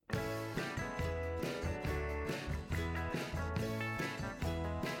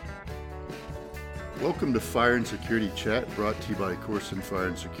Welcome to Fire and Security Chat, brought to you by Corson Fire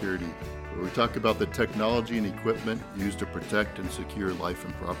and Security, where we talk about the technology and equipment used to protect and secure life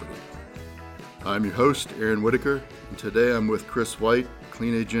and property. I'm your host, Aaron Whitaker, and today I'm with Chris White,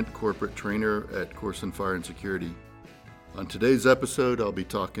 Clean Agent Corporate Trainer at Corson Fire and Security. On today's episode, I'll be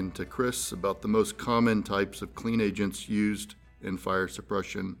talking to Chris about the most common types of clean agents used in fire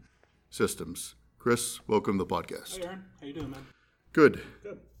suppression systems. Chris, welcome to the podcast. Hey, Aaron. How you doing, man? Good.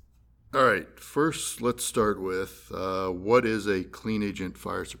 Good. All right. First, let's start with what is a clean agent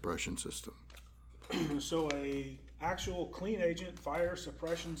fire suppression system? So a actual clean agent fire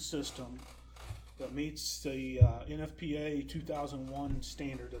suppression system that meets the NFPA 2001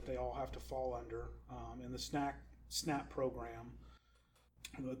 standard that they all have to fall under in the SNAP program.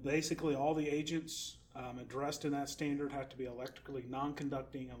 Basically, all the agents addressed in that standard have to be electrically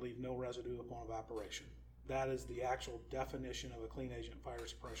non-conducting and leave no residue upon evaporation. That is the actual definition of a clean agent fire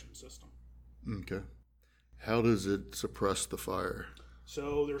suppression system. Okay. How does it suppress the fire?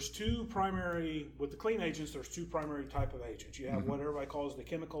 So there's with the clean agents, there's two primary type of agents. You have what everybody calls the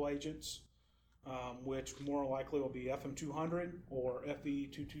chemical agents, which more likely will be FM200 or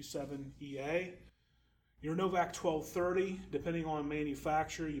FE227EA. Your Novak 1230, depending on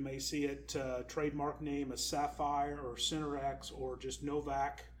manufacturer, you may see it trademark name as Sapphire or Cinerex or just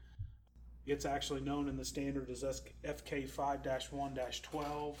Novak. It's actually known in the standard as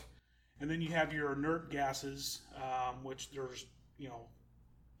FK5-1-12. And then you have your inert gases, which there's,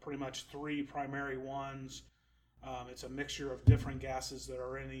 pretty much three primary ones. It's a mixture of different gases that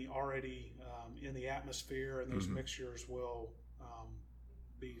are already in the atmosphere, and those mixtures will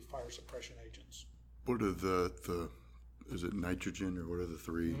be fire suppression agents. What are is it nitrogen or what are the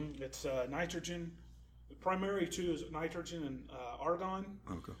three? It's nitrogen. The primary two is nitrogen and argon.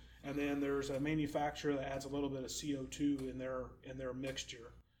 Okay. And then there's a manufacturer that adds a little bit of CO2 in their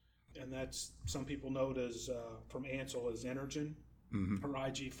mixture. And that's, some people know it as, from Ansel, as Energen, or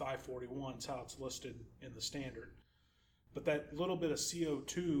IG541 is how it's listed in the standard. But that little bit of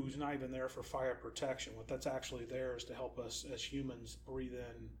CO2 is not even there for fire protection. What that's actually there is to help us as humans breathe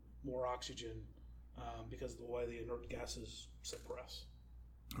in more oxygen because of the way the inert gases suppress.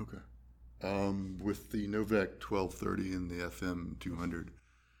 Okay. With the Novak 1230 and the FM200,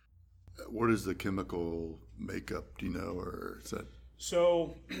 what is the chemical makeup? Do you know, or is that?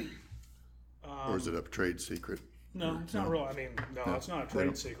 So, or is it a trade secret? No, it's not real. It's not a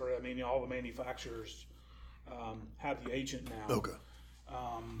trade secret. All the manufacturers have the agent now. Okay.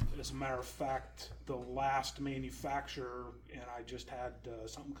 As a matter of fact, the last manufacturer, and I just had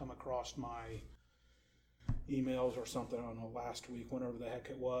something come across my emails or something, I don't know, last week, whenever the heck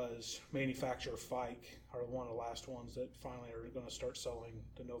it was, manufacturer Fike are one of the last ones that finally are going to start selling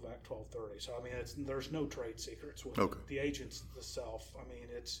the Novak 1230. So, there's no trade secrets with the agents itself.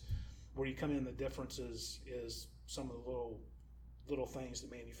 It's where you come in, the differences is some of the little things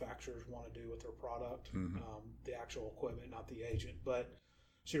that manufacturers want to do with their product, the actual equipment, not the agent. But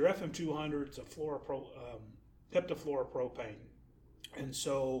so your FM200, it's a heptafluoropropane. And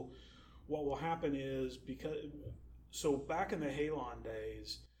so what will happen is, back in the halon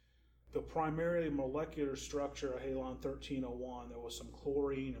days, the primary molecular structure of halon 1301, there was some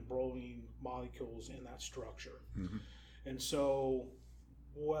chlorine and bromine molecules in that structure. And so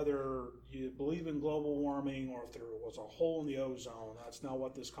whether you believe in global warming or if there was a hole in the ozone, that's not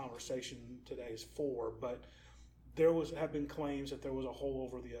what this conversation today is for, but have been claims that there was a hole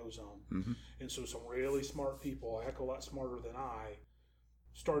over the ozone. And so some really smart people, a heck of a lot smarter than I,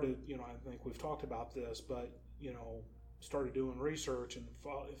 started, I think we've talked about this, but, started doing research and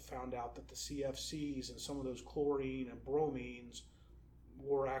found out that the CFCs and some of those chlorine and bromines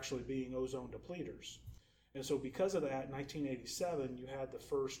were actually being ozone depleters. And so because of that, in 1987, you had the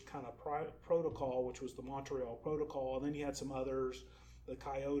first kind of protocol, which was the Montreal Protocol, and then you had some others, the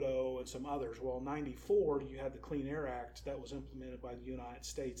Kyoto and some others. Well, in 94, you had the Clean Air Act that was implemented by the United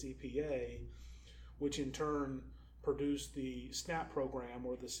States EPA, which in turn produced the SNAP program,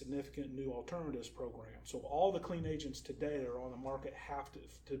 or the Significant New Alternatives program. So all the clean agents today that are on the market have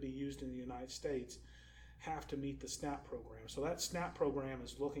to be used in the United States have to meet the SNAP program. So that SNAP program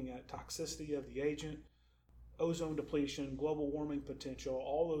is looking at toxicity of the agent, ozone depletion, global warming potential,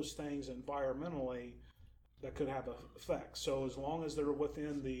 all those things environmentally that could have effects. So as long as they're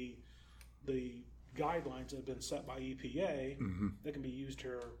within the guidelines that have been set by EPA, they can be used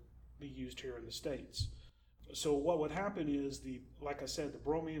here in the States. So what would happen is, like I said, the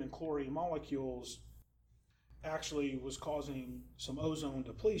bromine and chlorine molecules actually was causing some ozone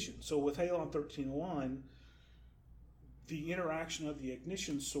depletion. So with halon 1301, the interaction of the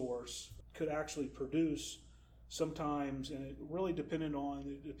ignition source could actually produce sometimes, and it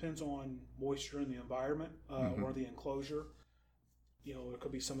depends on moisture in the environment or the enclosure. There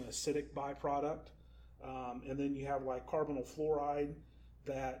could be some acidic byproduct. And then you have like carbonyl fluoride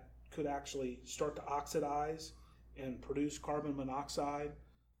that could actually start to oxidize and produce carbon monoxide,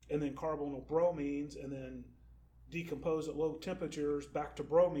 and then carbonyl bromines, and then decompose at low temperatures back to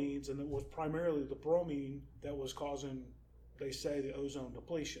bromines, and it was primarily the bromine that was causing, they say, the ozone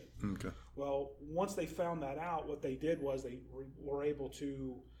depletion. Okay. Well, once they found that out, what they did was they were able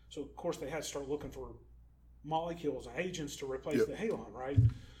to, so of course they had to start looking for molecules and agents to replace the halon, right?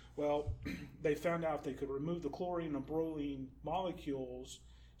 Well, they found out if they could remove the chlorine and bromine molecules,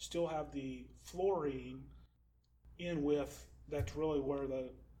 still have the fluorine in with, that's really where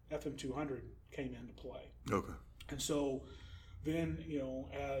the FM200 came into play. Okay. And so then,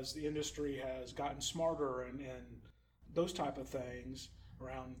 as the industry has gotten smarter and those type of things,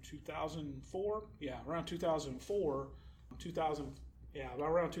 around 2004, around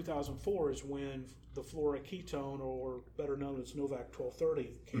 2004 is when the fluoroketone, or better known as Novak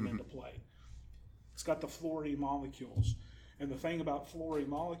 1230, came into play. It's got the fluorine molecules. And the thing about fluorine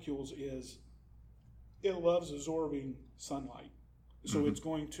molecules is it loves absorbing sunlight. So it's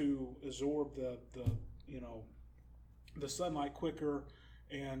going to absorb the sunlight quicker,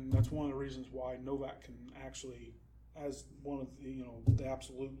 and that's one of the reasons why Novak can actually, as one of the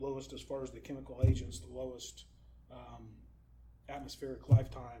absolute lowest as far as the chemical agents, the lowest atmospheric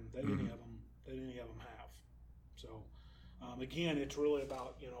lifetime that any of them have. So again, it's really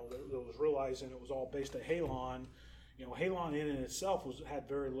about it was realizing it was all based on halon. Halon in itself had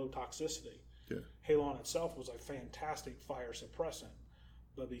very low toxicity. Yeah. Halon itself was a fantastic fire suppressant,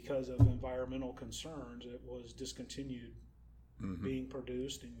 but because of environmental concerns, it was discontinued being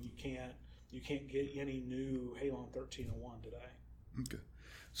produced, and you can't get any new Halon 1301 today. Okay.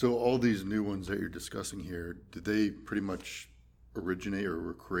 So all these new ones that you're discussing here, did they pretty much originate or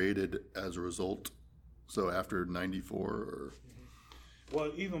were created as a result? So after 94 or?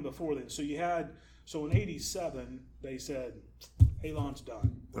 Well, even before then. So in 87, they said, Halon's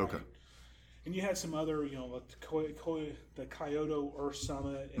done. Right? Okay. And you had some other, like the Kyoto Earth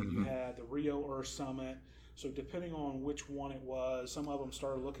Summit, and you had the Rio Earth Summit. So depending on which one it was, some of them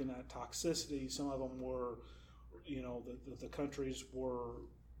started looking at toxicity. Some of them were, the countries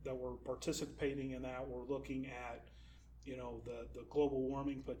that were participating in that were looking at, the global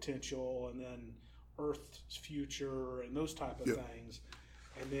warming potential, and then Earth's future, and those type of things.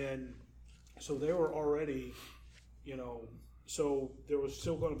 And then, so they were already, so there was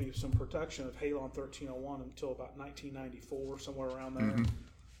still going to be some protection of Halon 1301 until about 1994, somewhere around there.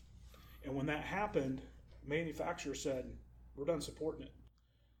 And when that happened, manufacturers said, we're done supporting it.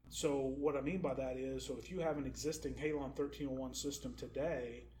 So what I mean by that is, so if you have an existing Halon 1301 system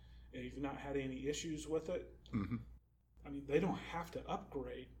today, and you've not had any issues with it, I mean, they don't have to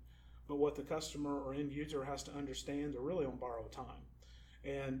upgrade, but what the customer or end user has to understand, they're really on borrowed time.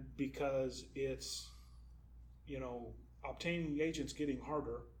 And because it's, obtaining agents getting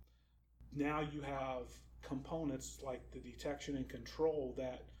harder, now you have components like the detection and control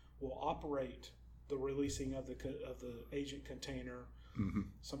that will operate the releasing of the agent container.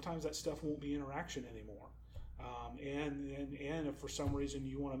 Sometimes that stuff won't be interaction anymore. And if for some reason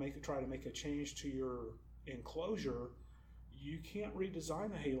you want to try to make a change to your enclosure, you can't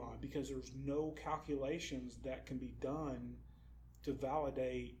redesign the halon because there's no calculations that can be done to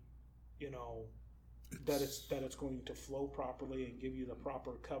validate, that it's going to flow properly and give you the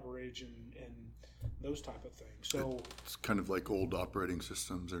proper coverage and those type of things. So it's kind of like old operating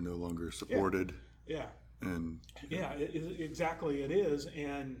systems are no longer supported. Yeah. And exactly it is.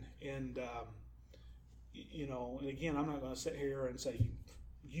 And again, I'm not going to sit here and say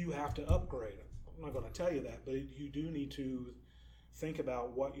you have to upgrade it. I'm not going to tell you that, but you do need to think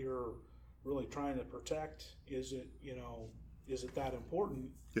about what you're really trying to protect. Is it that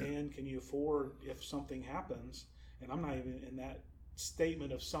important? Yeah. And can you afford if something happens? And I'm not even in that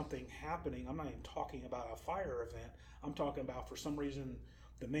statement of something happening. I'm not even talking about a fire event. I'm talking about for some reason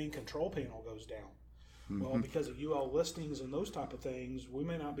the main control panel goes down. Well, because of UL listings and those type of things, we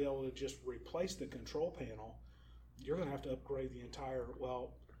may not be able to just replace the control panel. You're going to have to upgrade the entire,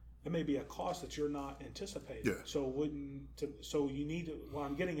 it may be a cost that you're not anticipating. Yeah. So you need to, what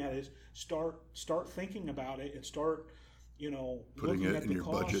I'm getting at is start thinking about it and start, putting it in your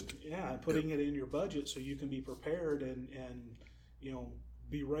budget. Yeah, putting it in your budget so you can be prepared and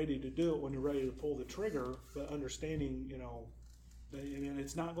be ready to do it when you're ready to pull the trigger, but understanding, and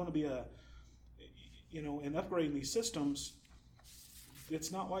it's not going to be in upgrading these systems,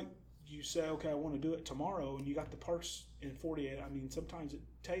 it's not like you say, okay, I want to do it tomorrow, and you got the parts in 48. I mean, sometimes it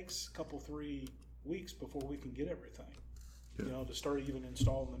takes a couple, 3 weeks before we can get everything, Yeah. to start even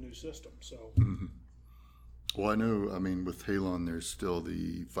installing the new system. So, Well, I know, I mean, with Halon, there's still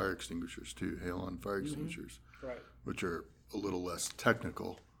the fire extinguishers too, Halon fire extinguishers, right. which are a little less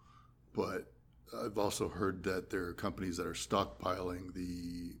technical. But I've also heard that there are companies that are stockpiling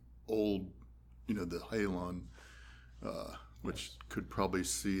the old, the Halon, which could probably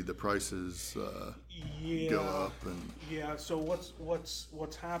see the prices go up. And Yeah. So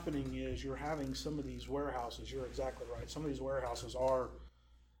what's happening is you're having some of these warehouses. You're exactly right. Some of these warehouses are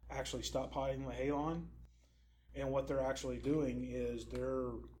actually stockpiling the Halon, and what they're actually doing is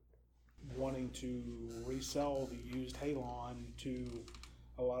they're wanting to resell the used Halon to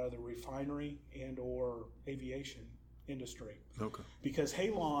a lot of the refinery and or aviation industry. Okay. Because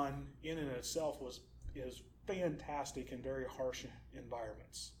Halon in and itself is fantastic in very harsh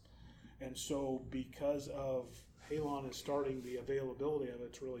environments. And so because of Halon is starting, the availability of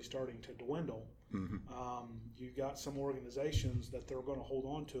it's really starting to dwindle. You've got some organizations that they're going to hold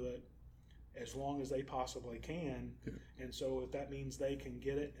on to it as long as they possibly can. Yeah. And so if that means they can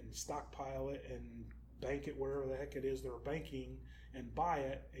get it and stockpile it and bank it wherever the heck it is they're banking and buy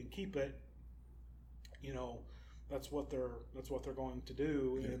it and keep it, that's what they're going to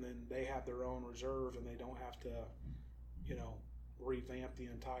do. Yeah. And then they have their own reserve and they don't have to, revamp the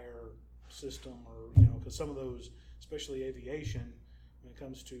entire system, or because some of those, especially aviation, when it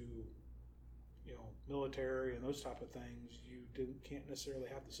comes to military and those type of things, you can't necessarily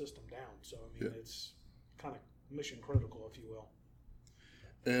have the system down. So it's kind of mission critical, if you will.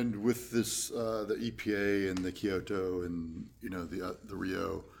 And with this, the EPA and the Kyoto and the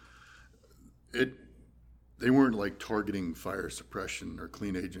Rio, they weren't like targeting fire suppression or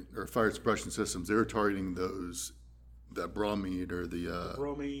clean agent or fire suppression systems. They were targeting that bromine or the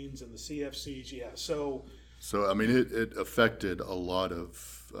bromines and the CFCs. Yeah. So I mean, it affected a lot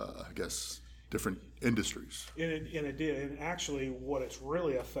of I guess different industries. And it did. And actually, what it's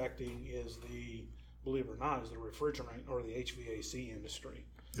really affecting is believe it or not, is the refrigerant or the HVAC industry.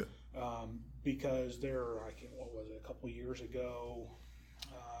 Yeah. Because what was it, a couple of years ago?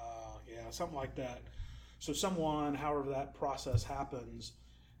 Something like that. So someone, however that process happens,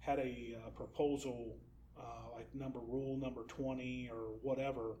 had a proposal, like rule number 20 or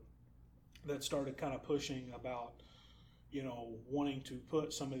whatever, that started kind of pushing about, wanting to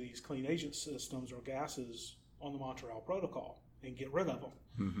put some of these clean agent systems or gases on the Montreal Protocol and get rid of them.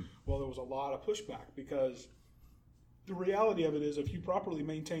 Mm-hmm. Well, there was a lot of pushback because the reality of it is if you properly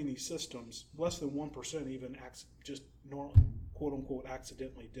maintain these systems, less than 1% even just normal, quote unquote,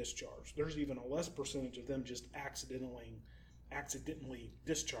 accidentally discharged. There's even a less percentage of them just accidentally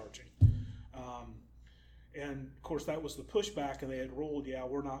discharging. And of course that was the pushback, and they had ruled,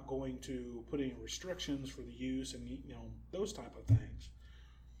 we're not going to put any restrictions for the use and those type of things.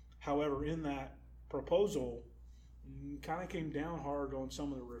 However, in that proposal, kind of came down hard on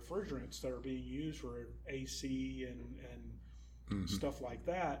some of the refrigerants that are being used for AC and stuff like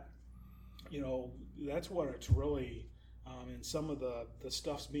that. That's what it's really, and some of the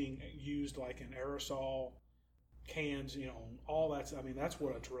stuff's being used like in aerosol cans, all that's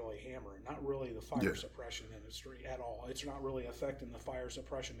what it's really hammering, not really the fire suppression industry at all. It's not really affecting the fire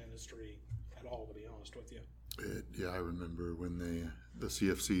suppression industry at all, to be honest with you. I remember when the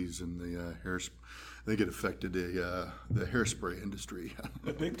CFCs and the they get affected the hairspray industry.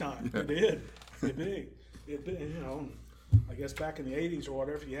 Big time. Yeah. It did. I guess back in the 80s or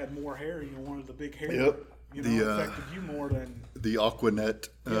whatever, if you had more hair, wanted the big hair. Yep. Affected you more than the Aquanet.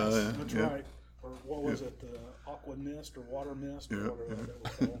 Yes, that's right. Or what was it? The Aqua Mist or Water Mist or whatever that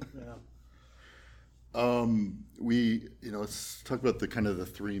was called. Yeah. Let's talk about the kind of the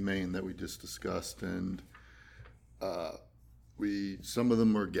three main that we just discussed, and some of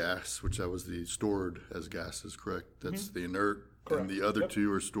them are gas, which that was the stored as gases, correct? That's the inert, correct. And the other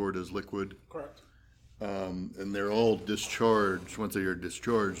two are stored as liquid. Correct. And they're all discharged. Once they are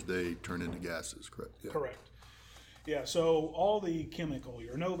discharged, they turn into gases, correct? Yeah. Correct. Yeah, so all the chemical,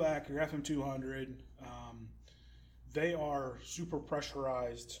 your Novak, your FM200, they are super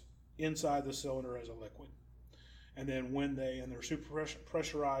pressurized inside the cylinder as a liquid. And then they're super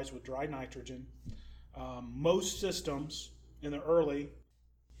pressurized with dry nitrogen. Most systems in the early,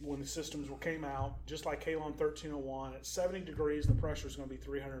 when the systems came out, just like Halon 1301, at 70 degrees, the pressure is going to be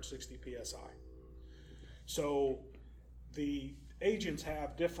 360 psi. So the agents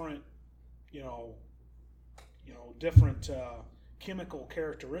have different, different chemical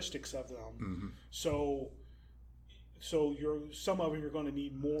characteristics of them. Mm-hmm. So some of them you're going to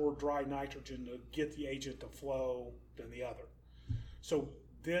need more dry nitrogen to get the agent to flow than the other. So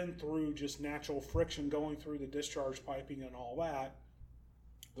then through just natural friction going through the discharge piping and all that,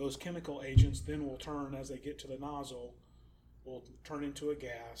 Those chemical agents then will turn, as they get to the nozzle, will turn into a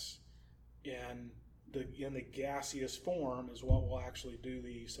gas, and in the gaseous form is what will actually do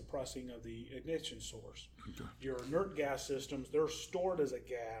the suppressing of the ignition source. Okay. Your inert gas systems, they're stored as a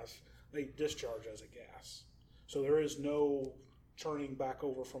gas, they discharge as a gas. So there is no turning back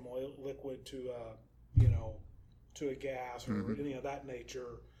over from a liquid to to a gas or any of that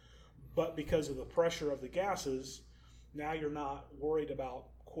nature. But because of the pressure of the gases, now you're not worried about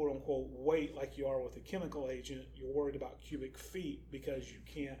quote unquote weight like you are with a chemical agent. You're worried about cubic feet because you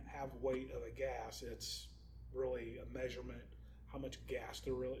can't have weight of a gas. It's really a measurement how much gas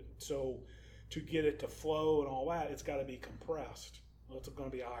there really. So to get it to flow and all that, it's got to be compressed. Well, it's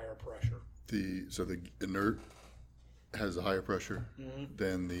going to be a higher pressure. So the inert has a higher pressure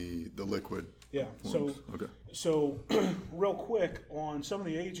than the liquid. Yeah. Forms. So real quick on some of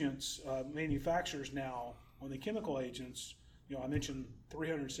the agents, manufacturers now on the chemical agents. I mentioned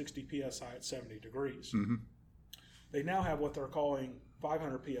 360 psi at 70 degrees. They now have what they're calling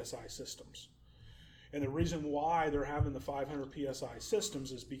 500 psi systems. And the reason why they're having the 500 psi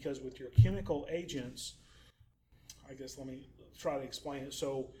systems is because with your chemical agents, I guess let me try to explain it.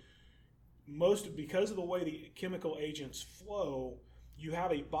 So because of the way the chemical agents flow, you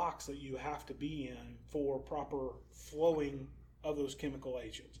have a box that you have to be in for proper flowing of those chemical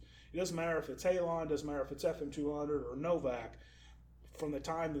agents. It doesn't matter if it's Halon, doesn't matter if it's FM200 or Novak. From the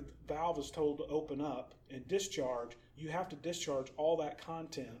time the valve is told to open up and discharge, you have to discharge all that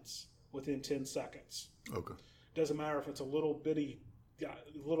contents within 10 seconds. Okay. Doesn't matter if it's a little bitty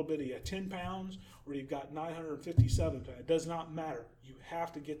at 10 pounds or you've got 957 pounds. It does not matter. You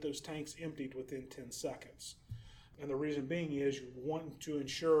have to get those tanks emptied within 10 seconds. And the reason being is you want to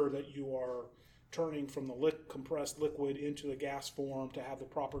ensure that you are turning from the compressed liquid into the gas form to have the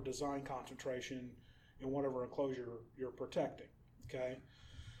proper design concentration in whatever enclosure you're protecting. Okay.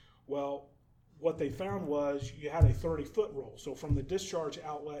 Well, what they found was you had a 30-foot rule. So from the discharge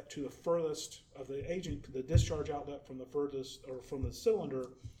outlet to the furthest of the agent, the discharge outlet from the furthest or from the cylinder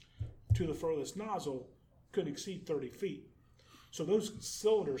to the furthest nozzle couldn't exceed 30 feet. So those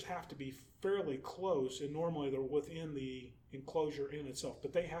cylinders have to be fairly close, and normally they're within the enclosure in itself,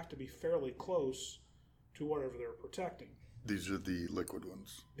 but they have to be fairly close to whatever they're protecting. These are the liquid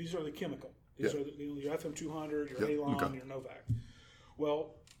ones. These are the chemical. These are your FM200, your Halon, your Novak.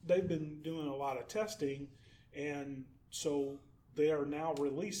 Well, they've been doing a lot of testing, and so they are now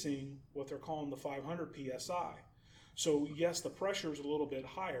releasing what they're calling the 500 psi. So yes, the pressure is a little bit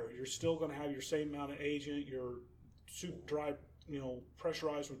higher. You're still going to have your same amount of agent. You're dry,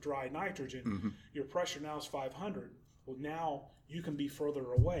 pressurized with dry nitrogen. Your pressure now is 500. Well, now you can be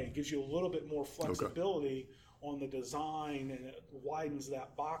further away. It gives you a little bit more flexibility on the design, and it widens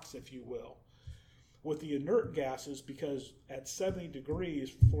that box, if you will. With the inert gases, because at 70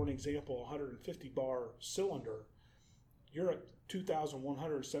 degrees, for an example, 150 bar cylinder, you're at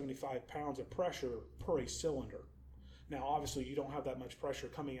 2,175 pounds of pressure per a cylinder. Now, obviously, you don't have that much pressure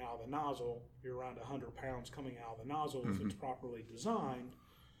coming out of the nozzle. You're around 100 pounds coming out of the nozzle if it's properly designed.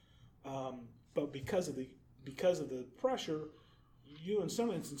 But because of the pressure, you in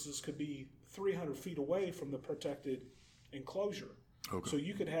some instances could be 300 feet away from the protected enclosure. Okay. So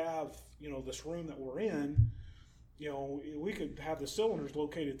you could have, this room that we're in, we could have the cylinders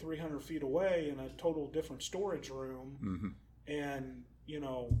located 300 feet away in a total different storage room, and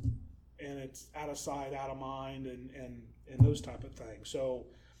it's out of sight, out of mind, and those type of things. So,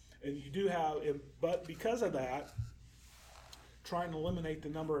 and you do have, but because of that, trying to eliminate the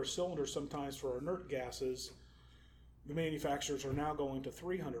number of cylinders sometimes for inert gases, the manufacturers are now going to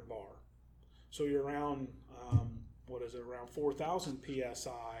 300 bar. So you're around, around 4,000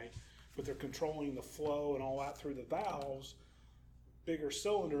 psi, but they're controlling the flow and all that through the valves. Bigger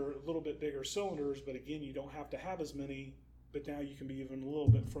cylinder, a little bit bigger cylinders, but again, you don't have to have as many, but now you can be even a little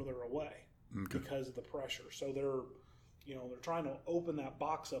bit further away because of the pressure. So they're trying to open that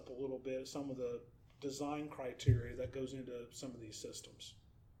box up a little bit, some of the design criteria that goes into some of these systems.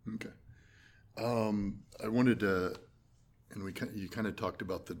 Okay. I wanted to, and you kind of talked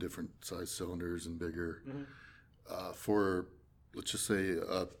about the different size cylinders and bigger. For, let's just say,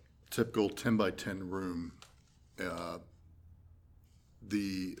 a typical 10 by 10 room,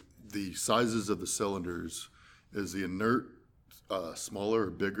 the sizes of the cylinders, is the inert smaller or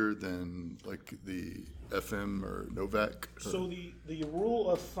bigger than like the FM or Novak? So the rule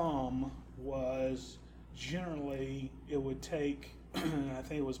of thumb was generally it would take, I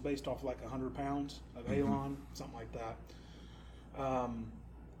think it was based off like 100 pounds of Halon, something like that,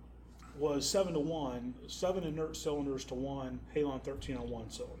 was 7 to 1, 7 inert cylinders to 1 Halon 1301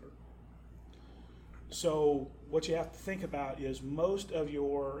 cylinder. So what you have to think about is most of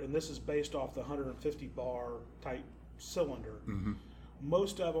your, and this is based off the 150 bar type cylinder,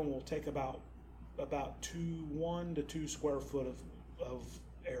 most of them will take about 1 to 2 square foot of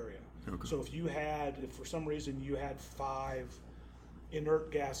area. Okay. So if for some reason you had 5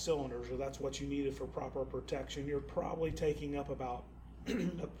 inert gas cylinders, or that's what you needed for proper protection, you're probably taking up about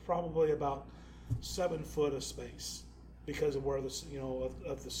 7 foot of space because of where of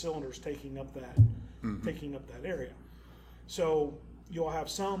the cylinders taking up that area. So you'll have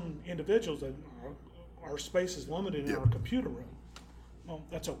some individuals that our space is limited in our computer room. Well,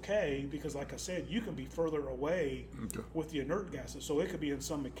 that's okay, because like I said, you can be further away with the inert gases. So it could be in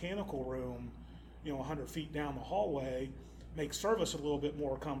some mechanical room, 100 feet down the hallway, make service a little bit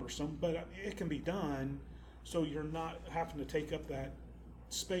more cumbersome, but it can be done so you're not having to take up that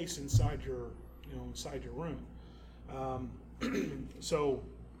space inside your room. So,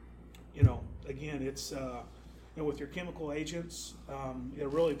 again, it's, with your chemical agents, it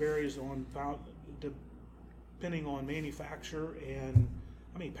really varies depending on manufacturer and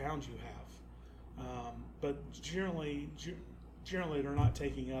how many pounds you have. But generally they're not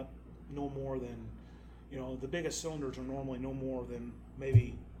taking up no more than, the biggest cylinders are normally no more than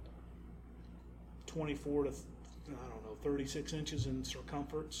maybe 24 to 36 inches in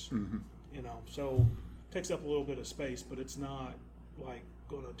circumference. So it takes up a little bit of space, but it's not like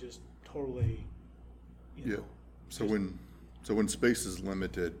going to just totally. So when space is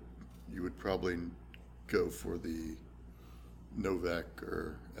limited, you would probably go for the Novak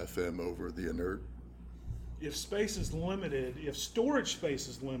or FM over the inert. If space is limited, if storage space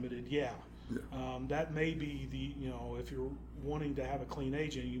is limited, that may be if you're wanting to have a clean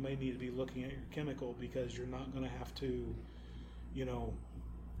agent, you may need to be looking at your chemical, because you're not going to have to,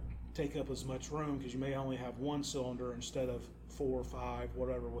 take up as much room, because you may only have 1 cylinder instead of 4 or 5,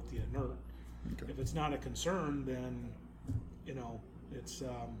 whatever, with the inert. If it's not a concern, then, it's,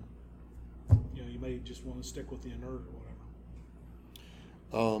 you may just want to stick with the inert or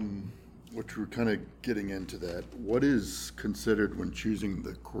whatever. Which we're kind of getting into that. What is considered when choosing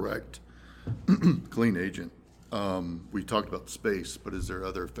the correct clean agent? We talked about space, but is there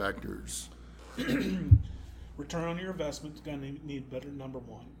other factors? Return on your investment is going to need better, number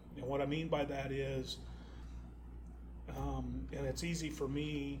one. And what I mean by that is, and it's easy for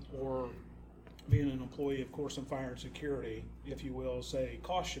me, or being an employee of Corson Fire and Security, if you will, say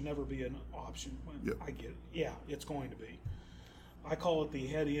cost should never be an option. I get it. Yeah, it's going to be. I call it the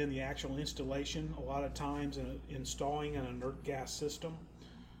head end, the actual installation. A lot of times installing an inert gas system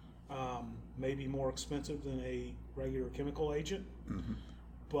may be more expensive than a regular chemical agent,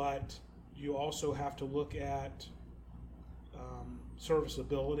 but you also have to look at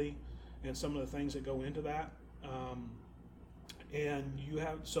serviceability and some of the things that go into that. And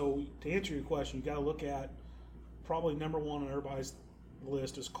so to answer your question, you got to look at, probably number one on everybody's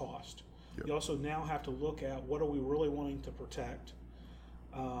list is cost. You also now have to look at, what are we really wanting to protect?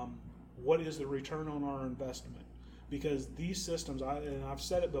 What is the return on our investment? Because these systems, and I've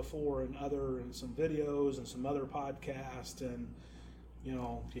said it before in some videos and some other podcasts, and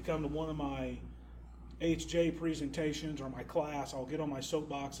if you come to one of my HJ presentations or my class, I'll get on my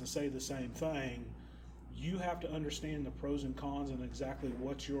soapbox and say the same thing. You have to understand the pros and cons and exactly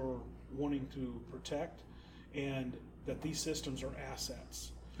what you're wanting to protect, and that these systems are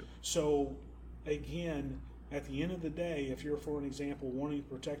assets. So again, at the end of the day, if you're, for an example, wanting to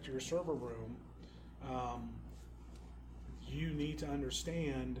protect your server room, you need to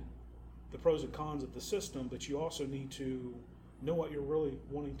understand the pros and cons of the system, but you also need to know what you're really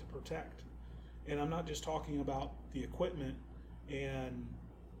wanting to protect. And I'm not just talking about the equipment and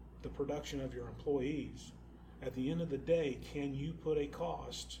the production of your employees. At the end of the day, can you put a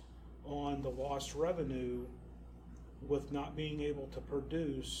cost on the lost revenue with not being able to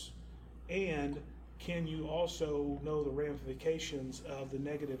produce? And can you also know the ramifications of the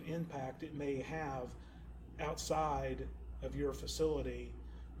negative impact it may have outside of your facility?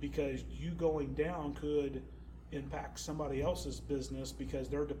 Because you going down could impact somebody else's business, because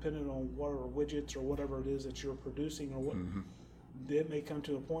they're dependent on whatever widgets or whatever it is that you're producing, or what it may come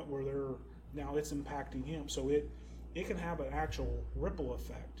to a point where it's impacting him. So it can have an actual ripple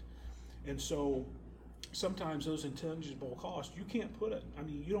effect. And so sometimes those intangible costs, you can't put it,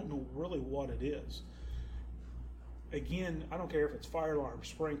 you don't know really what it is. Again, I don't care if it's fire alarm,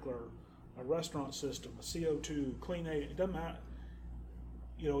 sprinkler, a restaurant system, a CO2, clean air, it doesn't matter.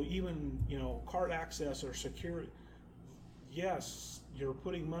 Even card access or security. Yes, you're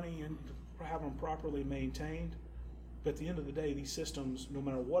putting money in to have them properly maintained, but at the end of the day, these systems, no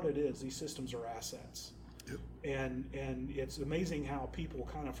matter what it is, these systems are assets. And it's amazing how people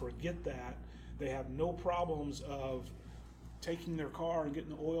kind of forget that They have no problems of taking their car and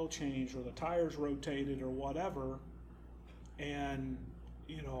getting the oil changed or the tires rotated or whatever, and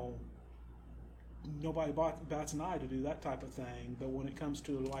nobody bats an eye to do that type of thing. But when it comes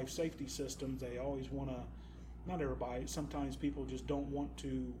to life safety systems, they always want to. Not everybody. Sometimes people just don't want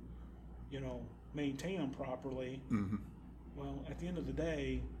to, maintain them properly. Mm-hmm. Well, at the end of the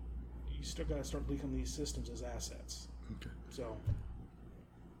day, you still got to start looking at these systems as assets. Okay. So.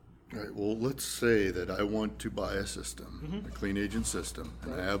 All right. Well, let's say that I want to buy a system, a clean agent system,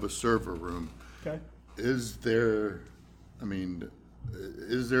 and I have a server room. Okay. Is there a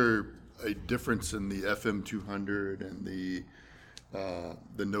difference in the FM200 and the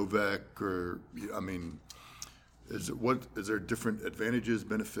Novec, or is there different advantages,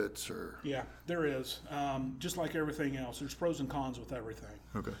 benefits, or? Yeah, there is. Just like everything else, there's pros and cons with everything.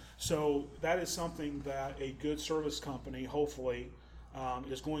 Okay. So that is something that a good service company, hopefully,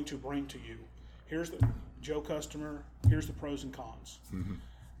 is going to bring to you. Here's the Joe customer. Here's the pros and cons. Mm-hmm.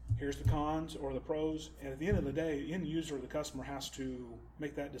 Here's the cons or the pros, and at the end of the day, the end user, the customer, has to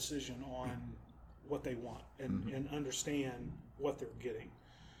make that decision on what they want and understand what they're getting.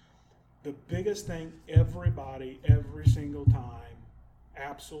 The biggest thing everybody, every single time,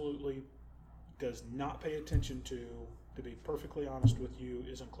 absolutely does not pay attention to be perfectly honest with you,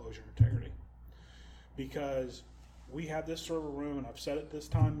 is enclosure integrity. Because we have this server room, and I've said it this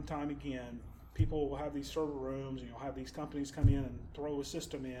time and time again, people will have these server rooms, and you'll have these companies come in and throw a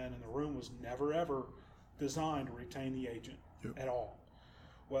system in, and the room was never, ever designed to retain the agent at all.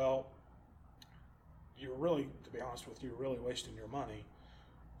 Well, you're really, to be honest with you, you're really wasting your money.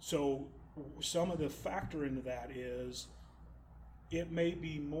 So some of the factor into that is it may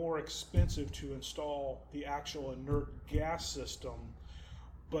be more expensive to install the actual inert gas system,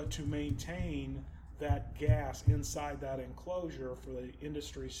 but to maintain that gas inside that enclosure for the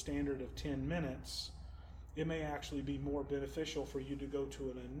industry standard of 10 minutes, it may actually be more beneficial for you to go to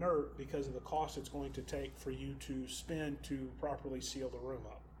an inert because of the cost it's going to take for you to spend to properly seal the room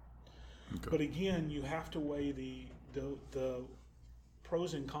up. Okay. But again, you have to weigh the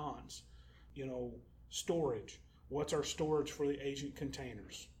pros and cons. Storage. What's our storage for the agent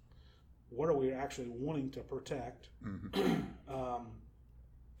containers? What are we actually wanting to protect? Mm-hmm.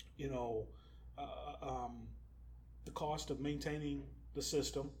 The cost of maintaining the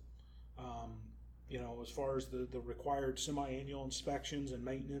system, as far as the required semi-annual inspections and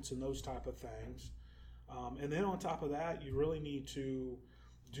maintenance and those type of things. And then on top of that, you really need to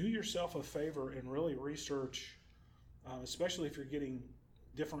do yourself a favor and really research, especially if you're getting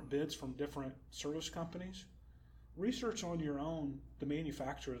different bids from different service companies. Research on your own the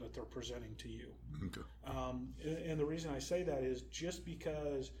manufacturer that they're presenting to you. Okay. And the reason I say that is just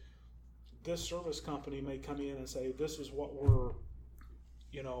because this service company may come in and say, this is what we're,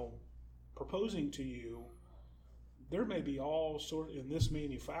 proposing to you. There may be all sort in this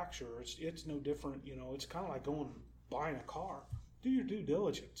manufacturer. It's no different. It's kind of like going and buying a car. Do your due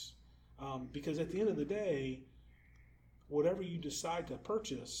diligence, because at the end of the day, whatever you decide to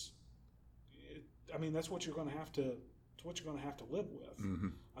purchase, that's what you're going to have to. It's what you're going to have to live with. Mm-hmm.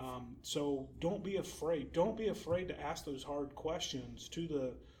 So don't be afraid. Don't be afraid to ask those hard questions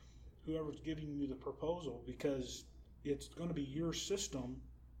to whoever's giving you the proposal, because it's going to be your system.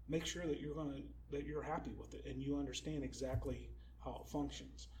 Make sure that you're happy with it and you understand exactly how it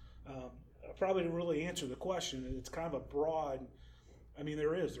functions. Probably to really answer the question, it's kind of a broad.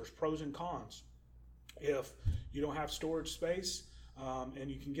 There's pros and cons. If you don't have storage space and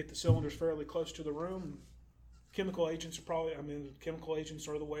you can get the cylinders fairly close to the room, chemical agents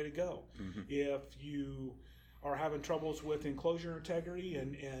are the way to go. Mm-hmm. If you are having troubles with enclosure integrity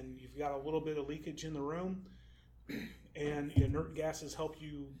and you've got a little bit of leakage in the room, and inert gases help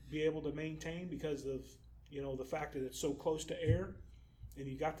you be able to maintain because of the fact that it's so close to air, and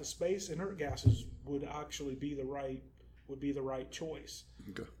you got the space, inert gases would actually be the right choice.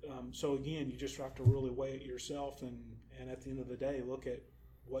 Okay. So again, you just have to really weigh it yourself, and at the end of the day, look at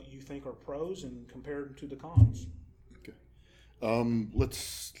what you think are pros and compare them to the cons. Okay.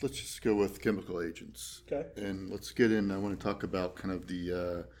 Let's just go with chemical agents. Okay. And let's get in. I want to talk about kind of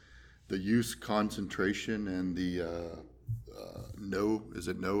the use concentration and the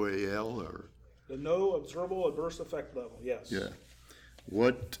NOAEL or the no observable adverse effect level. Yes. Yeah.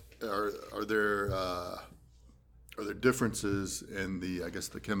 What are there? Are there differences in the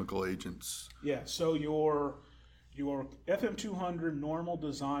chemical agents? Yeah. So your FM200 normal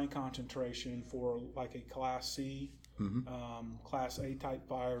design concentration for like a Class C, Class A type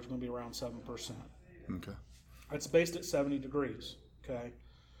fire is going to be around 7%. Okay. That's based at 70 degrees. Okay.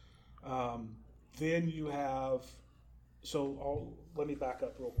 Then you have. Let me back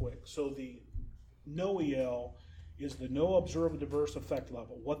up real quick. So the NOEL is the no observed adverse effect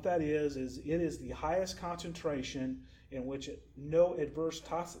level. What that is it is the highest concentration in which no adverse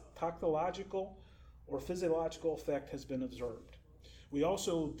toxicological or physiological effect has been observed. We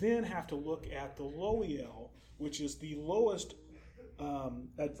also then have to look at the low EL, which is the lowest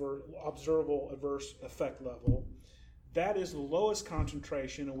observable adverse effect level. That is the lowest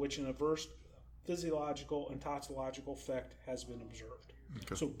concentration in which an adverse physiological and toxicological effect has been observed.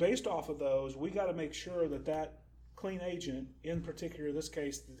 Okay. So based off of those, we got to make sure that clean agent, in particular in this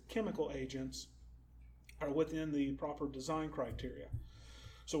case the chemical agents, are within the proper design criteria.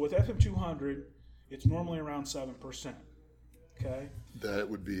 So with FM200, it's normally around 7%. Okay? That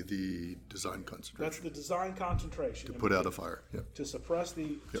would be the design concentration. That's the design concentration. To put out a fire. Yep. To suppress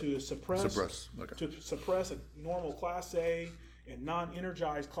Okay. to suppress a normal Class A and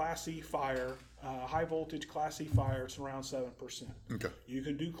non-energized Class C fire, high voltage Class C fire, it's around 7%. Okay. You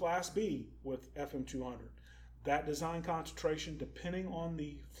can do Class B with FM200. That design concentration, depending on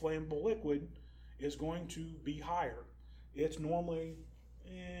the flammable liquid, is going to be higher. It's normally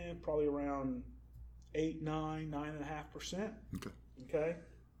probably around 8, 9, 9.5%. Okay. Okay.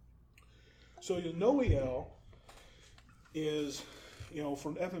 So your NOEL is,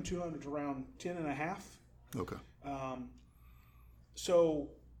 from FM200 to around 10.5. Okay. So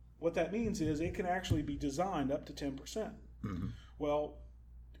what that means is it can actually be designed up to 10%. Mm-hmm. Well,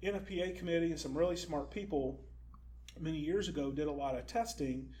 NFPA committee and some really smart people many years ago did a lot of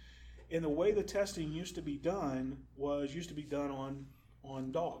testing, and the way the testing used to be done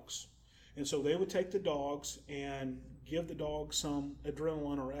on dogs. And so they would take the dogs and give the dogs some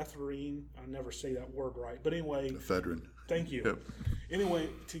adrenaline or ephedrine. I never say that word right, but anyway. Ephedrine. Thank you. Yep. Anyway,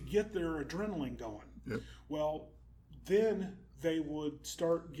 to get their adrenaline going. Yep. Well, then they would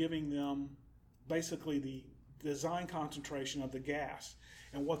start giving them basically the design concentration of the gas.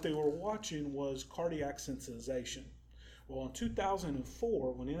 And what they were watching was cardiac sensitization. Well, in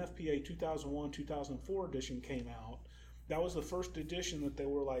 2004, when NFPA 2001-2004 edition came out, that was the first edition that they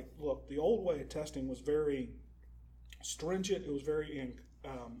were like, look, the old way of testing was very stringent. It was very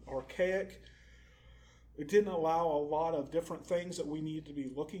archaic. It didn't allow a lot of different things that we needed to be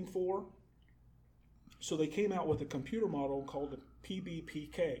looking for. So they came out with a computer model called the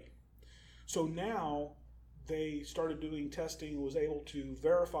PBPK. So now they started doing testing and was able to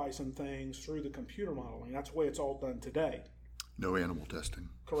verify some things through the computer modeling. That's the way it's all done today. No animal testing.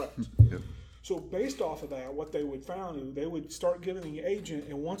 Correct. Yep. So based off of that, what they would found, they would start giving the agent,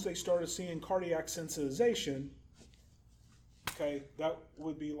 and once they started seeing cardiac sensitization, okay, that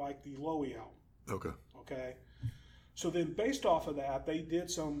would be like the low EL. Okay. Okay. So then based off of that, they did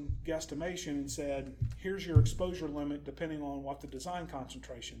some guesstimation and said, here's your exposure limit depending on what the design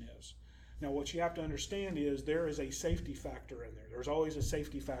concentration is. Now, what you have to understand is there is a safety factor in there. There's always a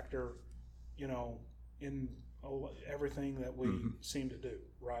safety factor, in everything that we seem to do,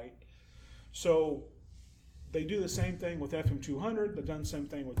 right? So they do the same thing with FM200. They've done the same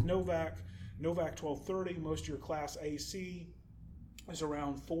thing with Novak. Novak 1230, most of your Class AC is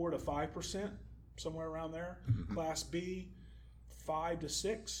around 4 to 5%, somewhere around there. Mm-hmm. Class B, 5 to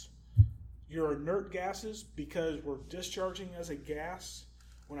 6. Your inert gases, because we're discharging as a gas,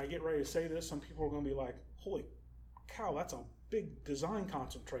 when I get ready to say this, some people are going to be like, holy cow, that's a big design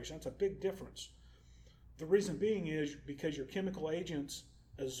concentration. That's a big difference. The reason being is because your chemical agents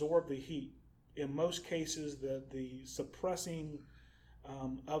absorb the heat. In most cases, the suppressing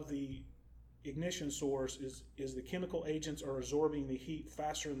of the ignition source is the chemical agents are absorbing the heat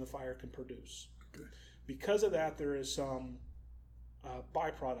faster than the fire can produce. Okay. Because of that, there is some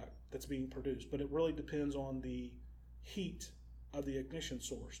byproduct that's being produced, but it really depends on the heat of the ignition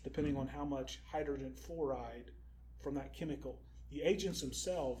source, depending on how much hydrogen fluoride from that chemical. The agents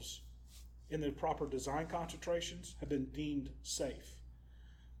themselves, in the proper design concentrations, have been deemed safe.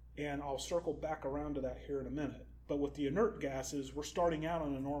 And I'll circle back around to that here in a minute. But with the inert gases, we're starting out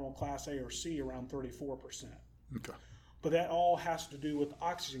on a normal Class A or C around 34%. Okay. But that all has to do with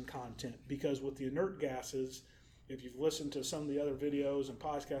oxygen content, because with the inert gases, if you've listened to some of the other videos and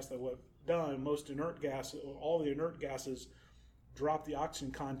podcasts that we've done, all the inert gases drop the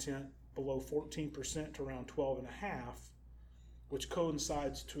oxygen content below 14% to around 12.5%, which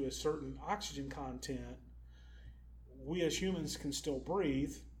coincides to a certain oxygen content. We as humans can still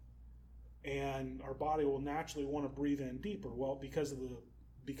breathe, and our body will naturally want to breathe in deeper. Well, because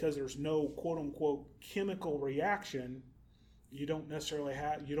there's no quote unquote chemical reaction, you don't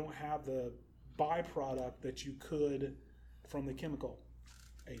have the byproduct that you could from the chemical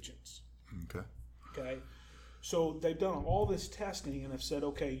agents. Okay. So they've done all this testing and have said,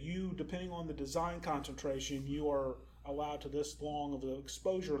 okay, you, depending on the design concentration, you are allowed to this long of the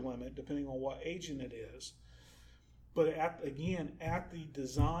exposure limit, depending on what agent it is. But at the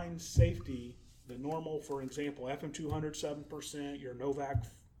design safety, the normal, for example, FM200 7%, your Novak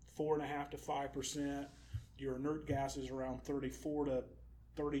 4.5 to 5%, your inert gas is around 34 to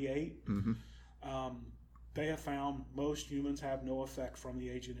 38. They have found most humans have no effect from the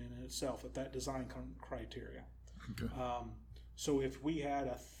agent in itself at that design criteria. Okay. So if we had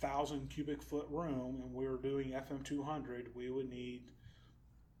 1,000 cubic foot room and we were doing FM200, we would need,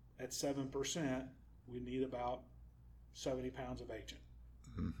 at 7%, we need about 70 pounds of agent.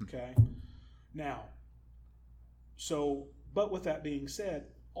 Okay. Now, but with that being said,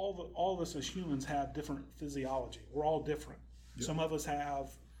 all of us as humans have different physiology. We're all different. Yep. Some of us have,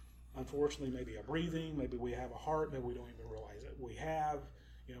 unfortunately, maybe a breathing, maybe we have a heart, maybe we don't even realize it. We have,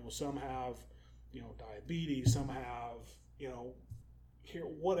 some have, diabetes, some have,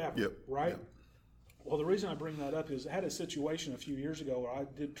 whatever, yep. right? Yep. Well, the reason I bring that up is I had a situation a few years ago where I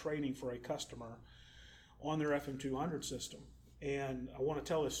did training for a customer on their FM200 system. And I want to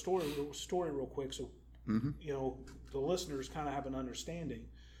tell this story real quick so, the listeners kind of have an understanding.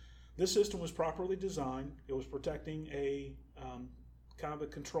 This system was properly designed. It was protecting a kind of a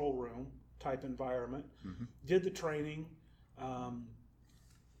control room type environment. Did the training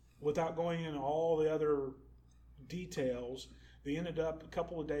without going into all the other details. They ended up, a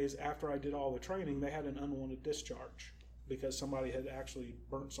couple of days after I did all the training, they had an unwanted discharge because somebody had actually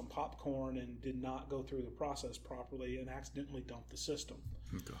burnt some popcorn and did not go through the process properly and accidentally dumped the system.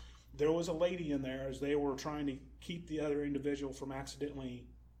 Okay. There was a lady in there as they were trying to keep the other individual from accidentally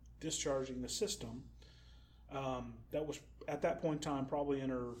discharging the system. That was, at that point in time, probably in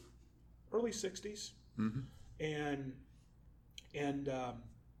her early 60s.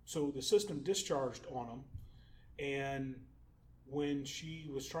 So the system discharged on them. And when she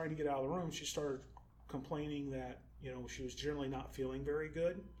was trying to get out of the room, she started complaining that, she was generally not feeling very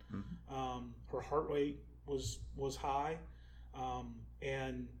good. Her heart rate was high,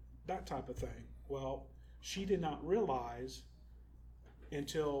 and that type of thing. Well, she did not realize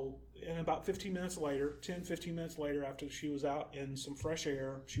until, and about 15 minutes later, after she was out in some fresh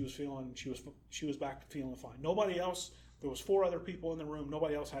air, she was back to feeling fine. Nobody else, there was 4 other people in the room,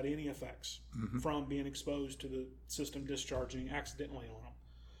 nobody else had any effects from being exposed to the system discharging accidentally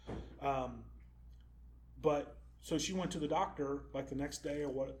on them. So she went to the doctor like the next day or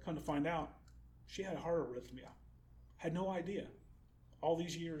what, come to find out, she had a heart arrhythmia. Had no idea. All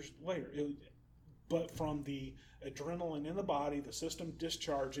these years later. But from the adrenaline in the body, the system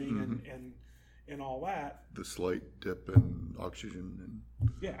discharging and all that. The slight dip in oxygen.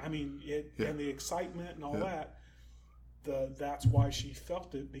 And the excitement and all that. That's why she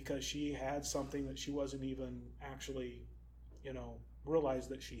felt it, because she had something that she wasn't even actually, realized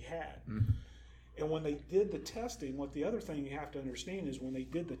that she had. And when they did the testing, the other thing you have to understand is when they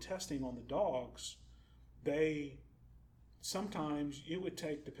did the testing on the dogs, sometimes it would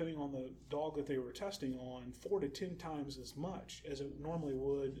take, depending on the dog that they were testing on, 4 to 10 times as much as it normally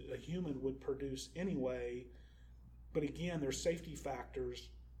would, a human would produce anyway. But again, there's safety factors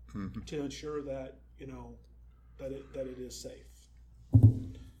to ensure that, that it is safe.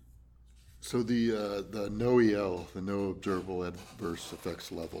 So the NOEL, the no observable adverse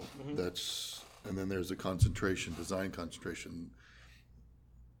effects level, and then there's a design concentration.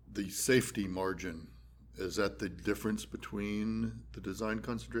 The safety margin, is that the difference between the design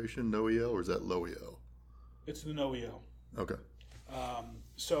concentration, NOEL, or is that low EL? It's the NOEL. Okay.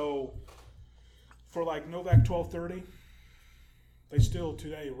 So for like Novak 1230, they still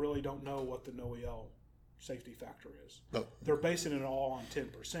today really don't know what the NOEL safety factor is. Oh. They're basing it all on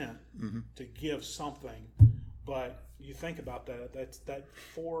 10% to give something, but you think about that, that's that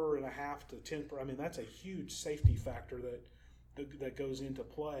 4.5 to 10. That's a huge safety factor that goes into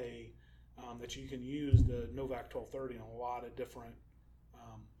play, that you can use the Novak 1230 in a lot of different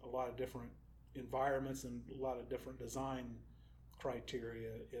environments and a lot of different design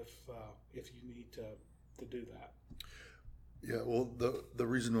criteria if you need to do that. Yeah, well, the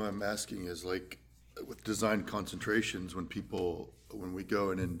reason why I'm asking is like with design concentrations, when we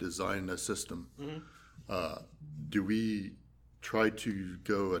go in and design a system, do we try to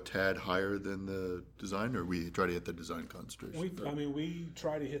go a tad higher than the design, or we try to hit the design concentration? We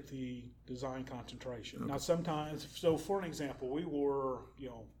try to hit the design concentration. Okay. Now sometimes, so for an example, we were,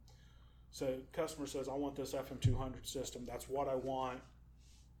 so customer says, I want this FM200 system. That's what I want.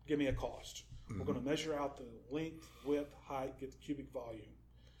 Give me a cost. We're going to measure out the length, width, height, get the cubic volume.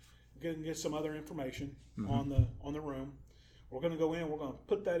 We're going to get some other information on the room. We're going to go in, we're going to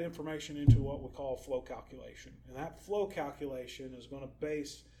put that information into what we call flow calculation. And that flow calculation is going to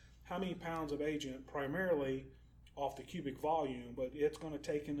base how many pounds of agent primarily off the cubic volume, but it's going to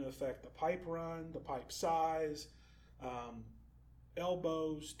take into effect the pipe run, the pipe size,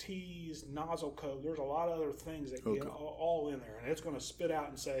 elbows, tees, nozzle code. There's a lot of other things that get all in there, and it's going to spit out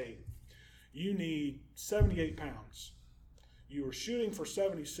and say, you need 78 pounds. You were shooting for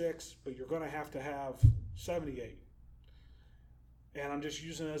 76, but you're going to have 78. And I'm just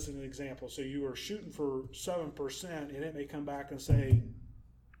using it as an example. So you were shooting for 7%, and it may come back and say,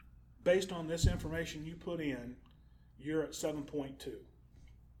 based on this information you put in, you're at 7.2.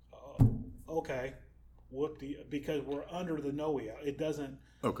 Okay. Because we're under the NOAA. It doesn't.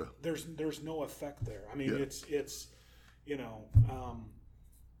 Okay. There's no effect there. I mean, it's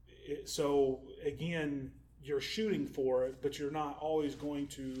so again, you're shooting for it, but you're not always going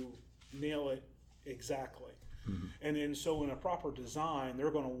to nail it exactly. Mm-hmm. And then so in a proper design,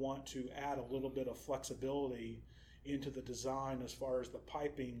 they're going to want to add a little bit of flexibility into the design as far as the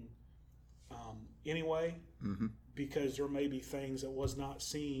piping anyway, mm-hmm. because there may be things that was not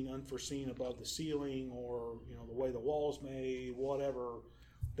unforeseen above the ceiling, or the way the wall's made, whatever,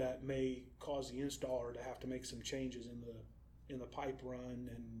 that may cause the installer to have to make some changes in the pipe run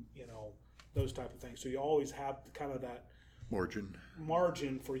and those type of things. So you always have kind of that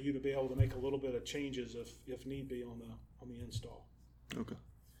margin for you to be able to make a little bit of changes if need be on the install. Okay.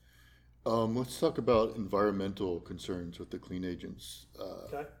 Let's talk about environmental concerns with the clean agents.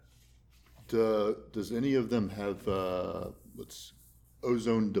 Okay. Does any of them have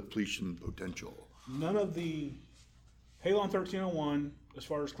ozone depletion potential? None of the Halon 1301, as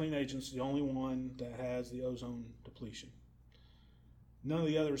far as clean agents, is the only one that has the ozone depletion. None of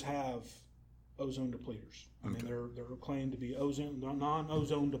the others have ozone depleters. I mean, they're claimed to be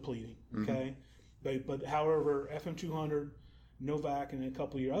non-ozone depleting. Okay, mm-hmm. but however, FM200, Novak, and a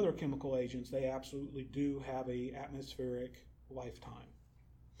couple of your other chemical agents, they absolutely do have a atmospheric lifetime.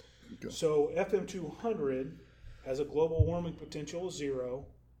 Okay. So FM200 has a global warming potential of 0,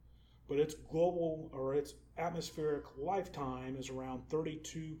 but its atmospheric lifetime is around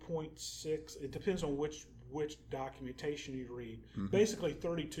 32.6. It depends on which documentation you read. Mm-hmm. Basically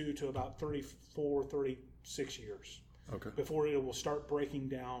 32 to about 34, 36 years before it will start breaking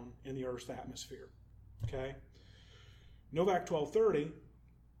down in the Earth's atmosphere. Okay? Novak 1230,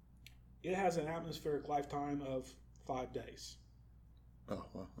 it has an atmospheric lifetime of 5 days. Oh,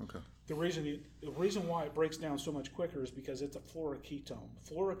 well, okay. The reason why it breaks down so much quicker is because it's a fluoroketone.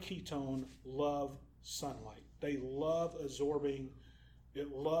 Fluoroketone love sunlight. They love absorbing.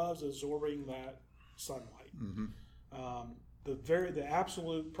 It loves absorbing that sunlight. Mm-hmm. The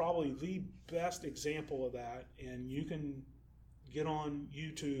absolute, probably the best example of that, and you can get on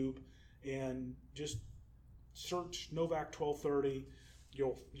YouTube and just search Novak 1230.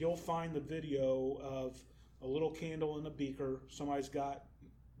 You'll find the video of a little candle in a beaker. Somebody's got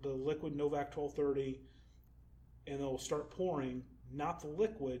the liquid Novak 1230, and they'll start pouring, not the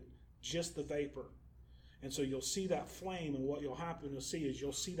liquid, just the vapor. And so you'll see that flame, and what you'll happen to see is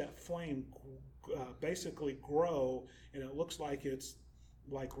you'll see that flame basically grow, and it looks like it's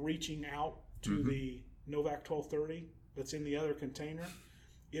like reaching out to mm-hmm. the Novak 1230 that's in the other container.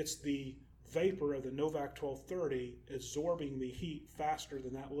 It's the vapor of the Novak 1230 absorbing the heat faster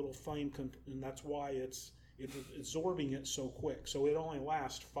than that little flame, and that's why it's absorbing it so quick. So it only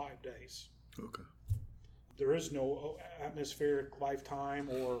lasts 5 days. Okay. There is no atmospheric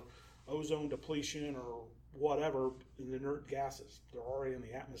lifetime or ozone depletion or whatever in the inert gases. They're already in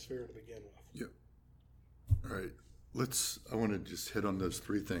the atmosphere to begin with. Yep. All right. I want to just hit on those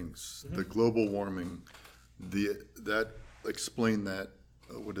 3 things. Mm-hmm. The global warming, explain that.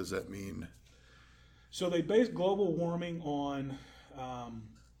 What does that mean? So they base global warming on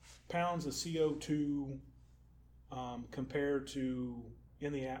pounds of CO2 compared to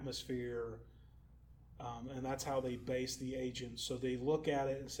in the atmosphere, and that's how they base the agents. So they look at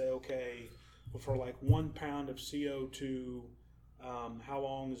it and say, okay, for like 1 pound of CO2, how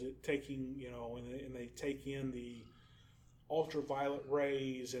long is it taking, and they take in the ultraviolet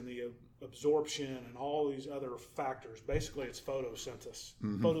rays and the absorption and all these other factors. Basically, it's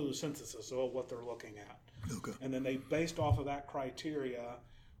photosynthesis of what they're looking at. Okay. And then they, based off of that criteria,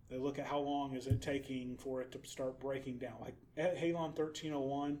 they look at how long is it taking for it to start breaking down. Like at Halon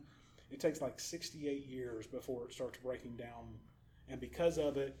 1301, it takes like 68 years before it starts breaking down. And because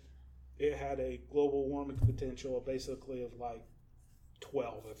of it, it had a global warming potential basically of like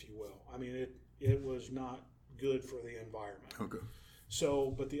 12, if you will. I mean, it was not good for the environment. Okay.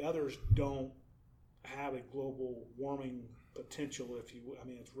 So, but the others don't have a global warming potential, if you will. I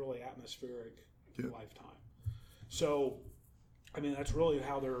mean, it's really atmospheric lifetime. So, I mean, that's really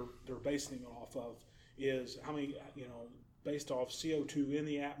how they're basing it off of, is how many, based off CO2 in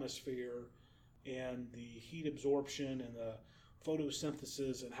the atmosphere, and the heat absorption and the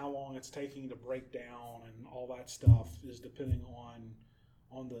photosynthesis and how long it's taking to break down and all that stuff is depending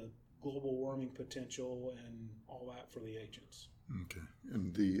on the global warming potential and all that for the agents. Okay.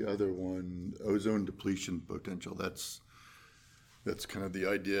 And the other one, ozone depletion potential, that's kind of the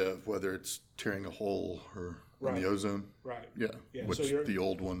idea of whether it's tearing a hole or in the ozone. Right. Yeah. Which so the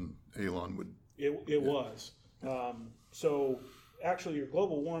old one, Halon, would. It was. So actually your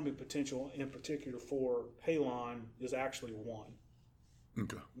global warming potential in particular for Halon is actually 1.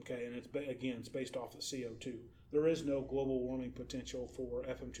 Okay, and it's based off of CO2. There is no global warming potential for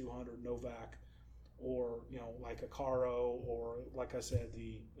FM200, Novak, or like a Caro, or like I said,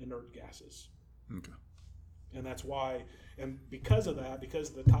 the inert gases. Okay. And that's why, and because of that, because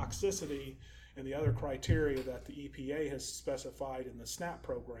of the toxicity and the other criteria that the EPA has specified in the SNAP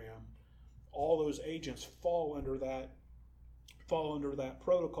program, all those agents fall under that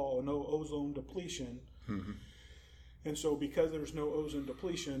protocol, no ozone depletion. Mm-hmm. And so because there's no ozone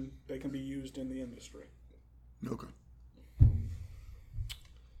depletion, they can be used in the industry. Okay.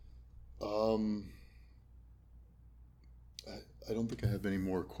 I don't think I have any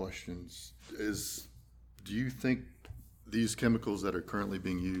more questions. Do you think these chemicals that are currently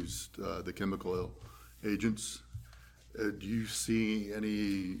being used, the chemical agents, do you see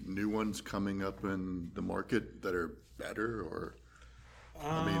any new ones coming up in the market that are better, or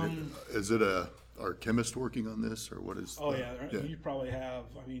is it are chemists working on this, or what is? You probably have.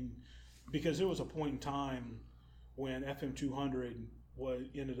 Because there was a point in time when FM200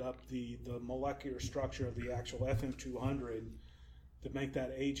 ended up the molecular structure of the actual FM200 to make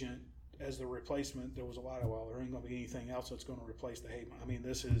that agent as the replacement. There was a lot of there ain't going to be anything else that's going to replace the Halon.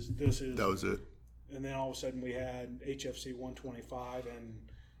 This is that was it. And then all of a sudden we had HFC 125 and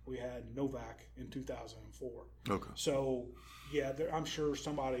we had Novak in 2004. Okay. So I'm sure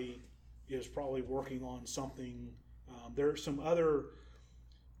somebody is probably working on something. There's some other.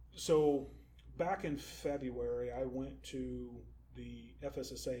 So back in February, I went to the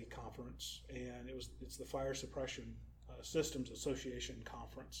FSSA conference, and it's the Fire Suppression Systems Association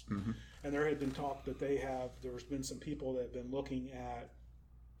conference. Mm-hmm. And there had been talk that there's been some people that have been looking at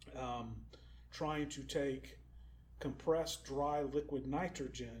trying to take compressed dry liquid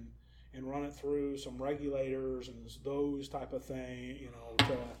nitrogen and run it through some regulators and those type of thing,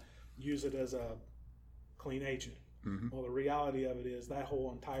 to use it as a clean agent. Mm-hmm. Well, the reality of it is that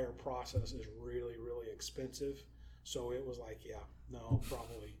whole entire process is really, really expensive. So it was like,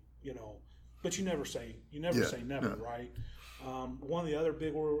 probably, but you never say never, no. right? One of the other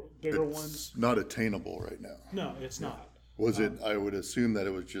bigger ones. Not attainable right now. No, it's not. Was it? I would assume that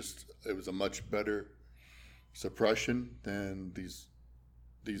it was a much better suppression than these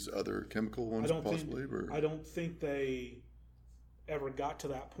other chemical ones, possibly. I don't think they ever got to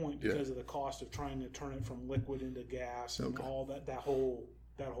that point because of the cost of trying to turn it from liquid into gas and all that whole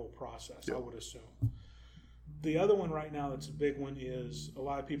process. I would assume. The other one right now that's a big one is a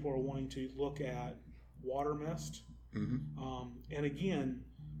lot of people are wanting to look at water mist. Mm-hmm. And again,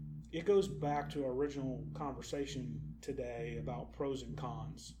 it goes back to our original conversation today about pros and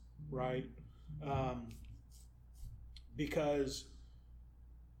cons, right? Because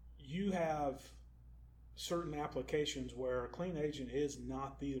you have certain applications where a clean agent is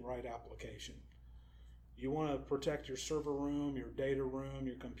not the right application. You want to protect your server room, your data room,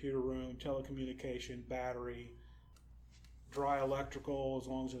 your computer room, telecommunication, battery, dry electrical as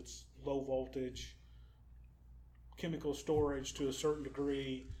long as it's low voltage, chemical storage to a certain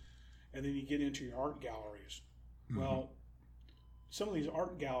degree, and then you get into your art galleries. Mm-hmm. Well, some of these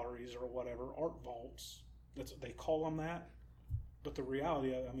art galleries or whatever, art vaults, they call them that, but the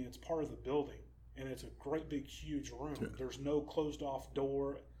reality of it, it's part of the building. And it's a great big huge room. Yeah. There's no closed off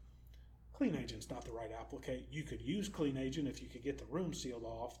door. Clean agent's not the right application. You could use clean agent if you could get the room sealed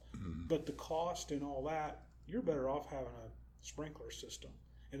off, but the cost and all that, you're better off having a sprinkler system.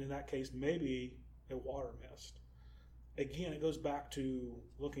 And in that case, maybe a water mist. Again, it goes back to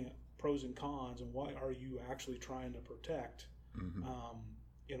looking at pros and cons and what are you actually trying to protect. Mm-hmm.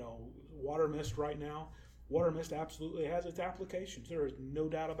 Water mist right now, water mist absolutely has its applications. There is no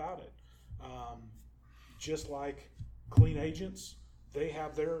doubt about it. Just like clean agents, they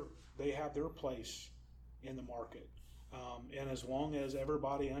have their place in the market, and as long as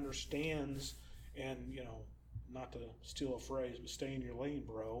everybody understands, and not to steal a phrase, but stay in your lane,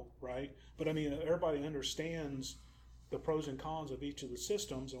 bro, right? But everybody understands the pros and cons of each of the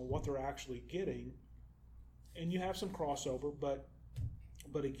systems and what they're actually getting, and you have some crossover, but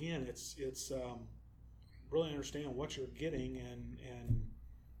again, it's really understand what you're getting and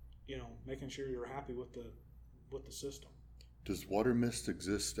making sure you're happy with the system. Does water mist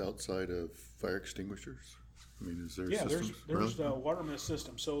exist outside of fire extinguishers? I mean, is there systems? There's a water mist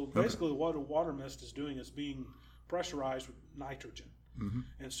system. So basically what a water mist is doing is being pressurized with nitrogen. Mm-hmm.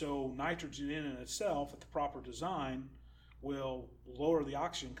 And so nitrogen in and itself, at the proper design, will lower the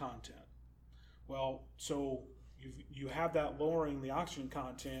oxygen content. Well, so you have that lowering the oxygen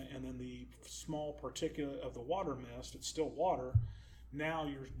content, and then the small particulate of the water mist, it's still water, now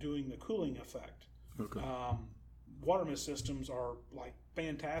you're doing the cooling effect. Okay. Water mist systems are like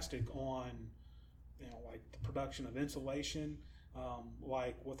fantastic on, like the production of insulation,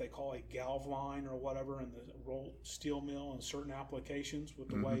 like what they call a galv line or whatever in the rolled steel mill in certain applications with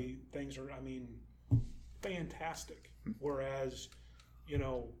the mm-hmm. way things are, fantastic. Whereas,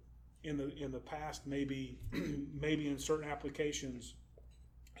 in the past, maybe in certain applications,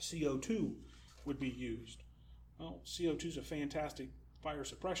 CO2 would be used. Well, CO2 is a fantastic fire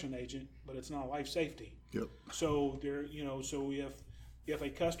suppression agent, but it's not life safety. Yep. So so if a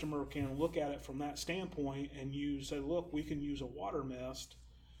customer can look at it from that standpoint and say, look, we can use a water mist,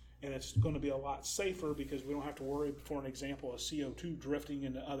 and it's going to be a lot safer because we don't have to worry, for an example, of CO2 drifting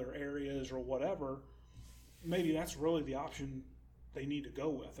into other areas or whatever. Maybe that's really the option they need to go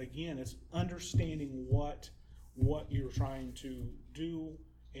with. Again, it's understanding what you're trying to do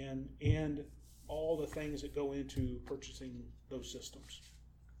and all the things that go into purchasing those systems.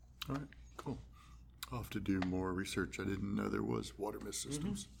 All right, cool. I'll have to do more research. I didn't know there was water mist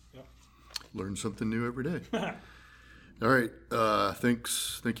systems. Mm-hmm. Yep. Learn something new every day. All right.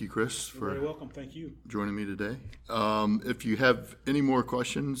 Thank you, Chris. You're very welcome. Thank you. Joining me today. If you have any more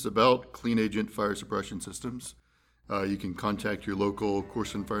questions about Clean Agent fire suppression systems, you can contact your local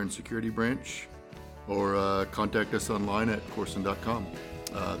Corson Fire and Security branch or contact us online at corson.com.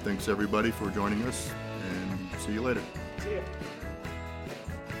 Thanks, everybody, for joining us, and see you later. See ya.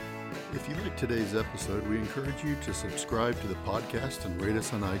 If you liked today's episode, we encourage you to subscribe to the podcast and rate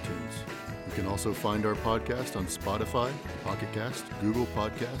us on iTunes. You can also find our podcast on Spotify, Pocket Cast, Google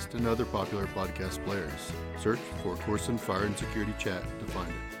Podcast, and other popular podcast players. Search for Corson Fire and Security Chat to find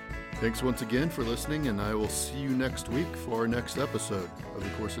it. Thanks once again for listening, and I will see you next week for our next episode of the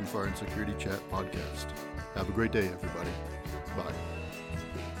Corson Fire and Security Chat podcast. Have a great day, everybody. Bye.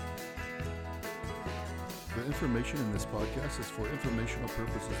 The information in this podcast is for informational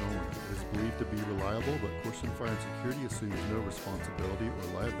purposes only. It is believed to be reliable, but Corson Fire and Security assumes no responsibility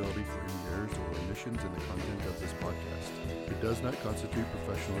or liability for any errors or omissions in the content of this podcast. It does not constitute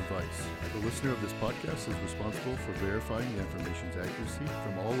professional advice. The listener of this podcast is responsible for verifying the information's accuracy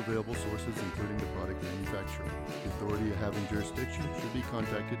from all available sources, including the product manufacturer. The authority having jurisdiction should be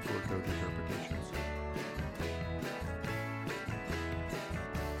contacted for code interpretations.